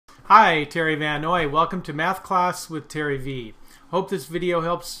Hi, Terry VanNoy. Welcome to Math Class with Terry V. Hope this video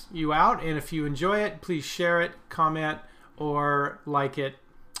helps you out, and if you enjoy it, please share it, comment, or like it.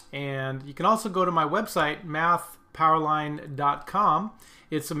 And you can also go to my website, MathPowerLine.com.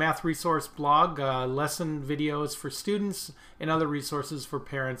 It's a math resource blog, lesson videos for students, and other resources for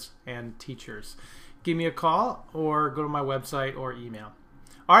parents and teachers. Give me a call or go to my website or email.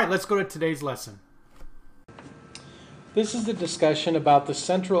 All right, let's go to today's lesson. This is the discussion about the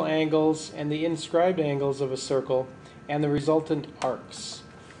central angles and the inscribed angles of a circle and the resultant arcs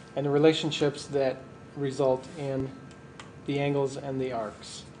and the relationships that result in the angles and the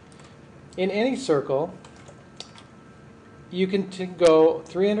arcs. In any circle, you can go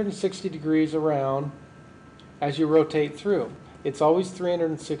 360 degrees around as you rotate through. It's always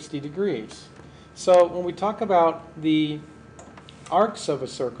 360 degrees. So when we talk about the arcs of a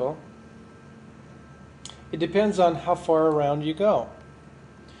circle, it depends on how far around you go.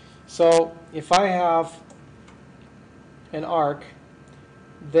 So if I have an arc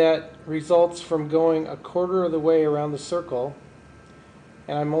that results from going a quarter of the way around the circle,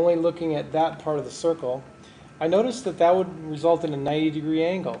 and I'm only looking at that part of the circle, I notice that that would result in a 90-degree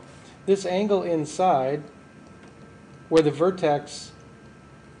angle. This angle inside, where the vertex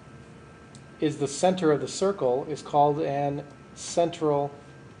is the center of the circle, is called an central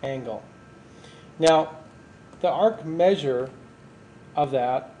angle. Now, the arc measure of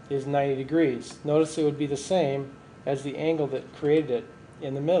that is 90 degrees. Notice it would be the same as the angle that created it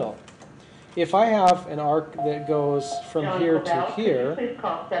in the middle. If I have an arc that goes from here to here,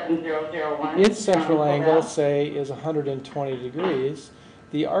 its central angle, say, is 120 degrees.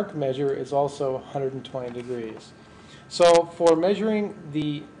 The arc measure is also 120 degrees. So for measuring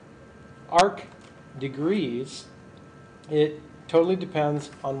the arc degrees, it totally depends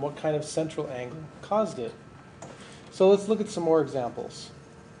on what kind of central angle caused it. So let's look at some more examples.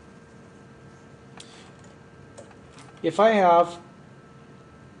 If I have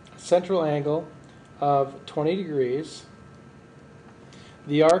a central angle of 20 degrees,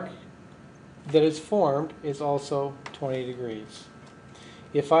 the arc that is formed is also 20 degrees.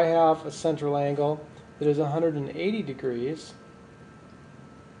 If I have a central angle that is 180 degrees,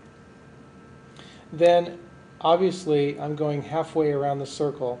 then obviously I'm going halfway around the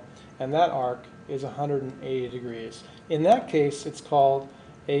circle, and that arc is 180 degrees. In that case, it's called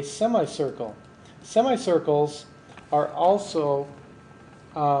a semicircle. Semicircles are also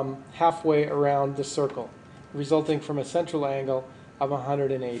halfway around the circle, resulting from a central angle of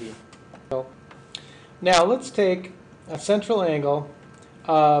 180. Now let's take a central angle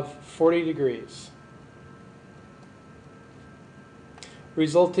of 40 degrees,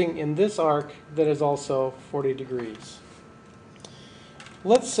 resulting in this arc that is also 40 degrees.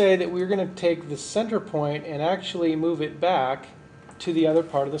 Let's say that we're going to take the center point and actually move it back to the other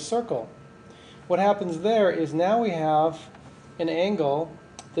part of the circle. What happens there is now we have an angle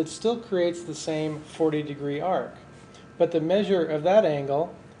that still creates the same 40-degree arc, but the measure of that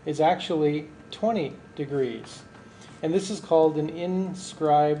angle is actually 20 degrees, and this is called an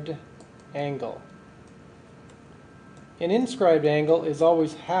inscribed angle. An inscribed angle is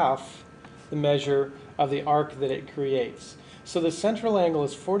always half the measure of the arc that it creates. So the central angle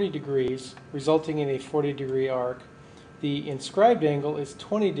is 40 degrees, resulting in a 40-degree arc. The inscribed angle is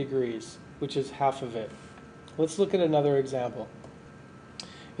 20 degrees, which is half of it. Let's look at another example.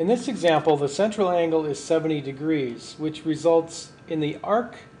 In this example, the central angle is 70 degrees, which results in the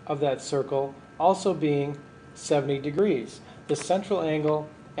arc of that circle also being 70 degrees. The central angle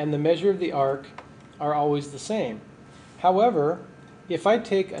and the measure of the arc are always the same. However, if I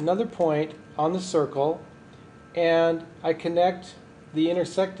take another point on the circle and I connect the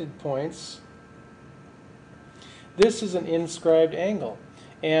intersected points, this is an inscribed angle.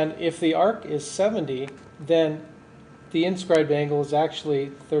 And if the arc is 70, then the inscribed angle is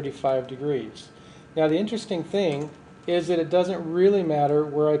actually 35 degrees. Now the interesting thing is that it doesn't really matter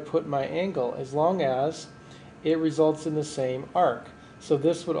where I put my angle as long as it results in the same arc. So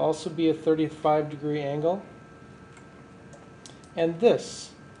this would also be a 35-degree angle, and this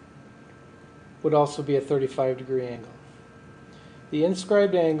would also be a 35-degree angle. The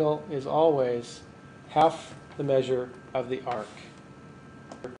inscribed angle is always half the measure of the arc.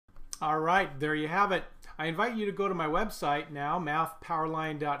 All right, there you have it. I invite you to go to my website now,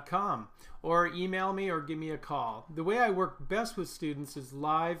 MathPowerLine.com, or email me or give me a call. The way I work best with students is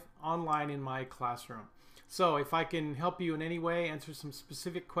live online in my classroom. So if I can help you in any way, answer some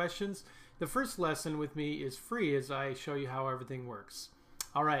specific questions, the first lesson with me is free as I show you how everything works.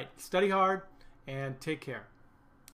 All right, study hard and take care.